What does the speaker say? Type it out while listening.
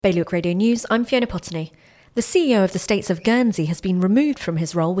Bailiwick Radio News, I'm Fiona Potney. The CEO of the States of Guernsey has been removed from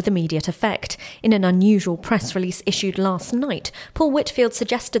his role with immediate effect. In an unusual press release issued last night, Paul Whitfield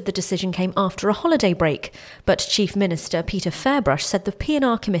suggested the decision came after a holiday break, but Chief Minister Peter Ferbrache said the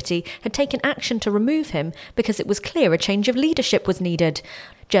P&R committee had taken action to remove him because it was clear a change of leadership was needed.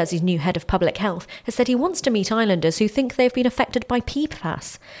 Jersey's new head of public health has said he wants to meet islanders who think they've been affected by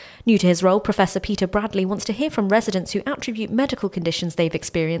PFAS. New to his role, Professor Peter Bradley wants to hear from residents who attribute medical conditions they've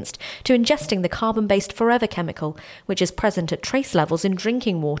experienced to ingesting the carbon-based Forever chemical, which is present at trace levels in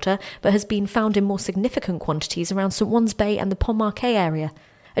drinking water but has been found in more significant quantities around St Wands Bay and the Pont Marquet area.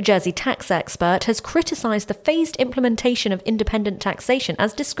 A Jersey tax expert has criticised the phased implementation of independent taxation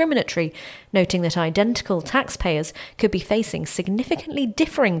as discriminatory, noting that identical taxpayers could be facing significantly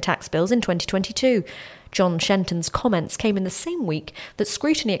differing tax bills in 2022. John Shenton's comments came in the same week that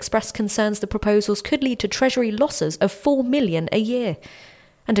scrutiny expressed concerns the proposals could lead to Treasury losses of $4 million a year.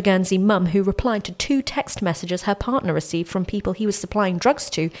 And a Guernsey mum who replied to 2 text messages her partner received from people he was supplying drugs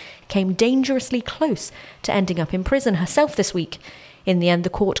to came dangerously close to ending up in prison herself this week. In the end, the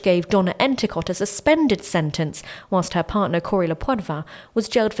court gave Donna Enticott a suspended sentence, whilst her partner Corey Lepoidevin was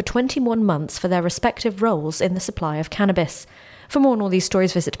jailed for 21 months for their respective roles in the supply of cannabis. For more on all these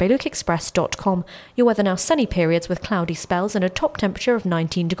stories, visit BailiwickExpress.com. Your weather now: sunny periods with cloudy spells and a top temperature of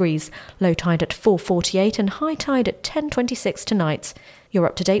 19 degrees. Low tide at 4:48 and high tide at 10:26 tonight. You're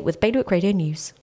up to date with Bailiwick Radio News.